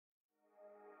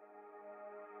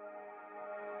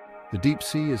The deep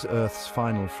sea is Earth's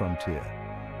final frontier.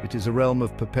 It is a realm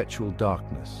of perpetual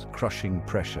darkness, crushing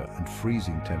pressure, and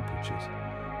freezing temperatures.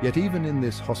 Yet even in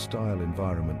this hostile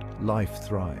environment, life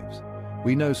thrives.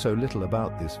 We know so little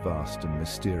about this vast and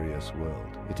mysterious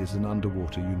world. It is an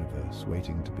underwater universe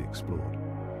waiting to be explored.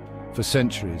 For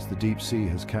centuries, the deep sea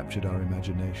has captured our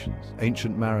imaginations.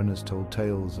 Ancient mariners told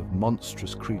tales of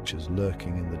monstrous creatures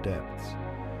lurking in the depths.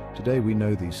 Today we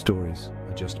know these stories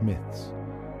are just myths.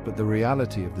 But the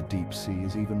reality of the deep sea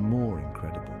is even more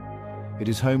incredible. It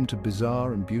is home to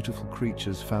bizarre and beautiful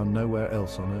creatures found nowhere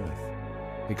else on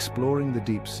Earth. Exploring the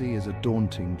deep sea is a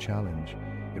daunting challenge.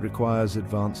 It requires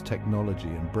advanced technology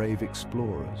and brave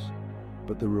explorers.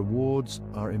 But the rewards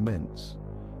are immense.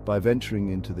 By venturing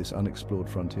into this unexplored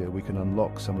frontier, we can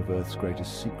unlock some of Earth's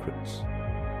greatest secrets.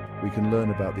 We can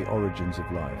learn about the origins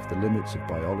of life, the limits of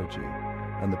biology,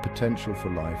 and the potential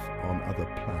for life on other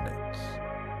planets.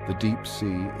 The deep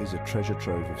sea is a treasure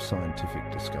trove of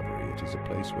scientific discovery. It is a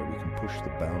place where we can push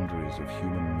the boundaries of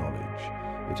human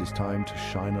knowledge. It is time to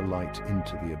shine a light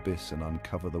into the abyss and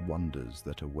uncover the wonders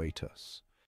that await us.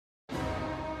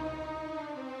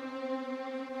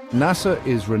 NASA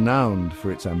is renowned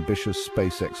for its ambitious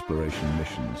space exploration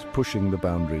missions, pushing the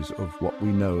boundaries of what we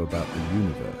know about the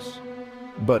universe.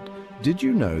 But did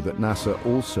you know that NASA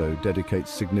also dedicates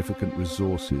significant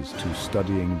resources to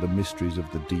studying the mysteries of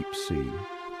the deep sea?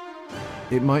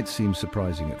 It might seem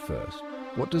surprising at first.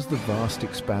 What does the vast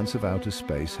expanse of outer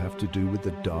space have to do with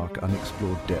the dark,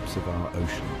 unexplored depths of our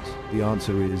oceans? The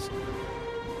answer is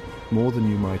more than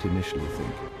you might initially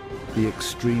think. The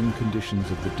extreme conditions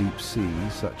of the deep sea,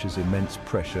 such as immense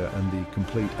pressure and the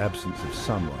complete absence of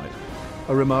sunlight,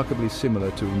 are remarkably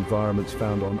similar to environments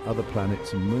found on other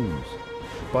planets and moons.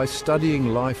 By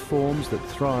studying life forms that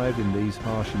thrive in these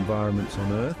harsh environments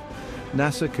on Earth,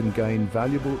 NASA can gain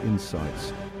valuable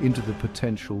insights into the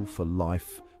potential for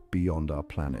life beyond our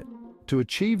planet. To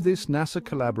achieve this, NASA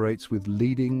collaborates with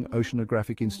leading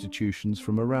oceanographic institutions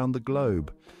from around the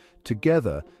globe.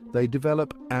 Together, they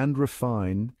develop and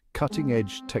refine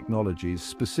cutting-edge technologies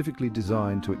specifically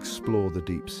designed to explore the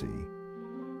deep sea.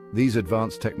 These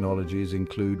advanced technologies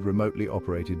include remotely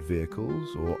operated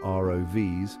vehicles, or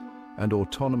ROVs, and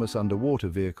autonomous underwater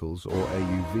vehicles, or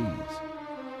AUVs.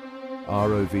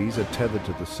 ROVs are tethered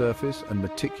to the surface and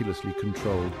meticulously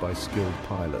controlled by skilled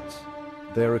pilots.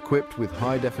 They are equipped with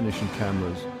high-definition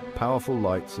cameras, powerful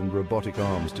lights and robotic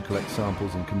arms to collect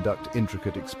samples and conduct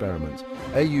intricate experiments.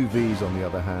 AUVs, on the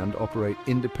other hand, operate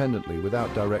independently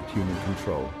without direct human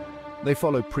control. They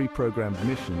follow pre-programmed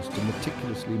missions to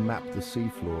meticulously map the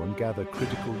seafloor and gather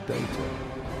critical data.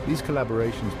 These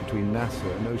collaborations between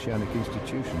NASA and oceanic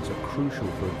institutions are crucial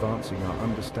for advancing our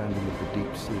understanding of the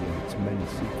deep sea and its many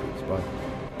secrets. By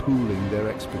pooling their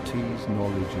expertise,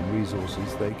 knowledge and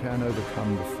resources, they can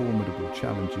overcome the formidable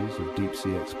challenges of deep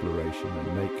sea exploration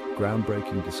and make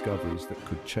groundbreaking discoveries that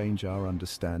could change our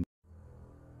understanding.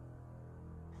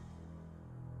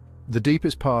 The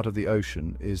deepest part of the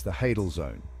ocean is the hadal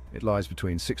zone. It lies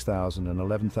between 6,000 and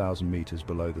 11,000 meters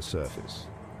below the surface.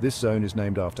 This zone is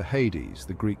named after Hades,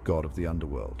 the Greek god of the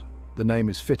underworld. The name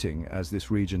is fitting as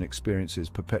this region experiences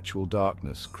perpetual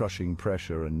darkness, crushing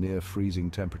pressure and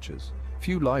near-freezing temperatures.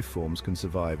 Few life forms can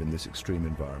survive in this extreme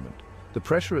environment. The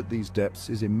pressure at these depths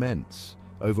is immense,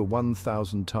 over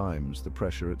 1,000 times the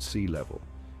pressure at sea level.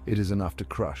 It is enough to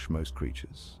crush most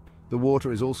creatures. The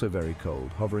water is also very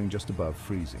cold, hovering just above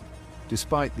freezing.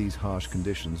 Despite these harsh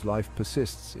conditions, life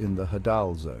persists in the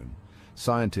hadal zone.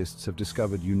 Scientists have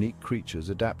discovered unique creatures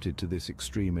adapted to this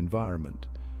extreme environment.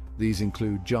 These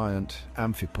include giant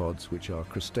amphipods, which are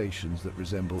crustaceans that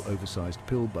resemble oversized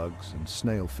pillbugs, and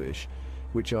snailfish,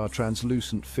 which are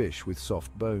translucent fish with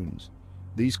soft bones.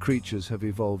 These creatures have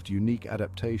evolved unique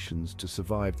adaptations to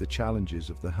survive the challenges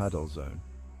of the hadal zone.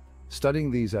 Studying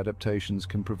these adaptations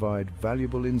can provide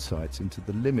valuable insights into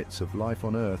the limits of life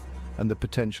on Earth and the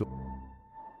potential.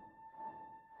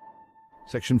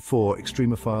 Section 4.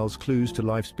 Extremophiles, Clues to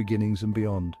Life's Beginnings and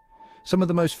Beyond. Some of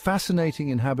the most fascinating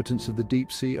inhabitants of the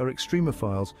deep sea are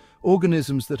extremophiles,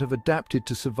 organisms that have adapted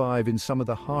to survive in some of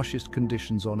the harshest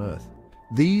conditions on Earth.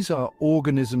 These are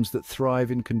organisms that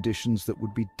thrive in conditions that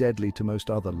would be deadly to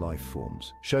most other life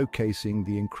forms, showcasing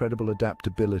the incredible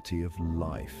adaptability of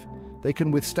life. They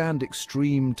can withstand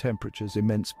extreme temperatures,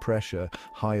 immense pressure,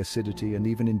 high acidity, and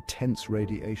even intense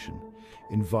radiation,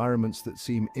 environments that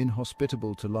seem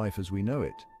inhospitable to life as we know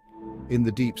it. In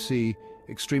the deep sea,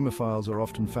 extremophiles are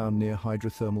often found near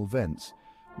hydrothermal vents,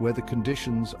 where the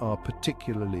conditions are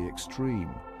particularly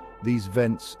extreme. These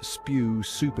vents spew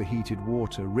superheated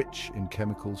water rich in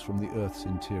chemicals from the Earth's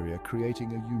interior,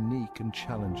 creating a unique and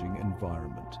challenging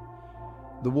environment.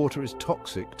 The water is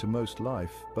toxic to most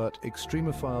life, but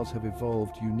extremophiles have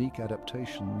evolved unique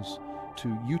adaptations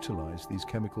to utilize these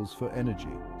chemicals for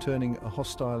energy, turning a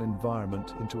hostile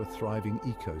environment into a thriving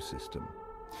ecosystem.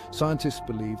 Scientists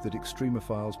believe that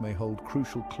extremophiles may hold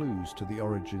crucial clues to the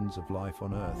origins of life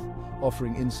on Earth,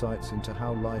 offering insights into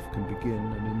how life can begin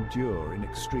and endure in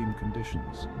extreme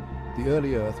conditions. The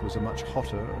early Earth was a much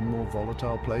hotter and more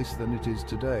volatile place than it is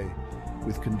today,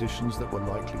 with conditions that were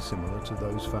likely similar to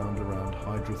those found around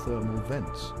hydrothermal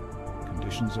vents.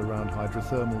 Conditions around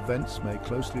hydrothermal vents may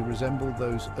closely resemble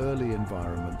those early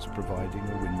environments, providing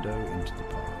a window into the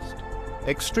past.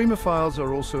 Extremophiles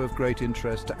are also of great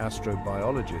interest to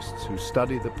astrobiologists who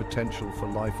study the potential for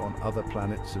life on other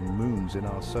planets and moons in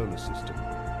our solar system.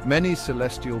 Many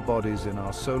celestial bodies in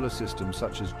our solar system,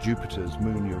 such as Jupiter's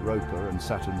moon Europa and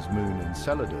Saturn's moon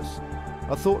Enceladus,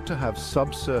 are thought to have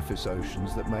subsurface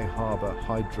oceans that may harbor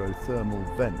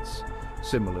hydrothermal vents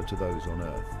similar to those on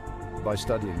Earth. By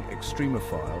studying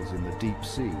extremophiles in the deep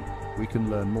sea, we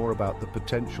can learn more about the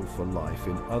potential for life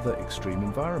in other extreme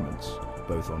environments,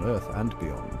 both on Earth and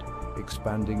beyond,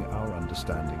 expanding our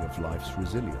understanding of life's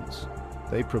resilience.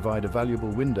 They provide a valuable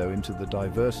window into the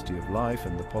diversity of life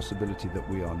and the possibility that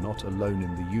we are not alone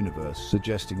in the universe,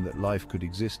 suggesting that life could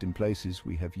exist in places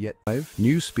we have yet. 5.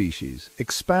 New species,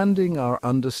 expanding our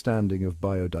understanding of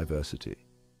biodiversity.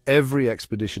 Every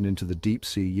expedition into the deep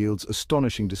sea yields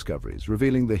astonishing discoveries,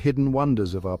 revealing the hidden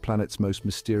wonders of our planet's most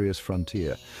mysterious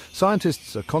frontier.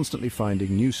 Scientists are constantly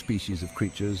finding new species of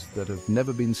creatures that have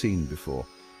never been seen before,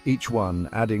 each one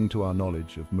adding to our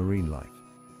knowledge of marine life.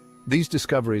 These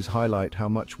discoveries highlight how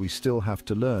much we still have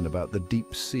to learn about the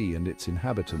deep sea and its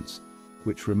inhabitants,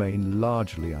 which remain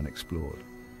largely unexplored.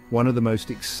 One of the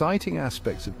most exciting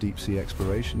aspects of deep-sea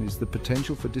exploration is the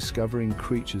potential for discovering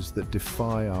creatures that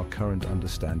defy our current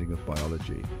understanding of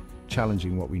biology,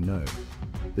 challenging what we know.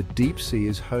 The deep sea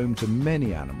is home to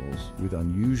many animals with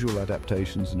unusual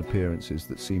adaptations and appearances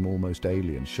that seem almost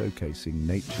alien, showcasing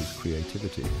nature's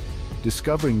creativity.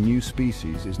 Discovering new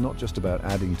species is not just about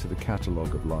adding to the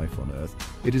catalogue of life on Earth,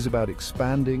 it is about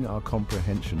expanding our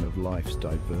comprehension of life's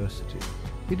diversity.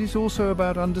 It is also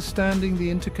about understanding the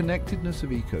interconnectedness of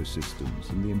ecosystems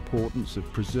and the importance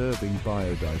of preserving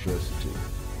biodiversity,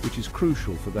 which is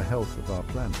crucial for the health of our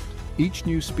planet. Each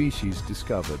new species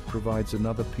discovered provides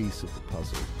another piece of the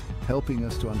puzzle, helping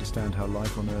us to understand how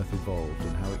life on Earth evolved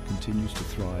and how it continues to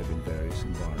thrive in various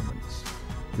environments.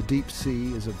 The deep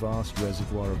sea is a vast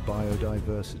reservoir of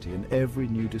biodiversity, and every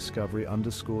new discovery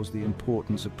underscores the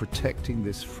importance of protecting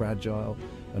this fragile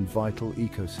and vital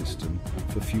ecosystem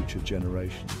for future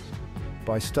generations.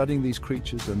 By studying these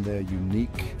creatures and their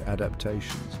unique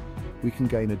adaptations, we can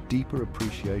gain a deeper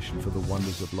appreciation for the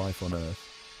wonders of life on Earth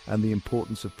and the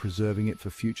importance of preserving it for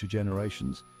future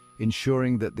generations,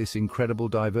 ensuring that this incredible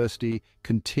diversity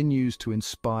continues to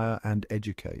inspire and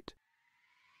educate.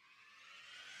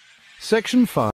 Section 5.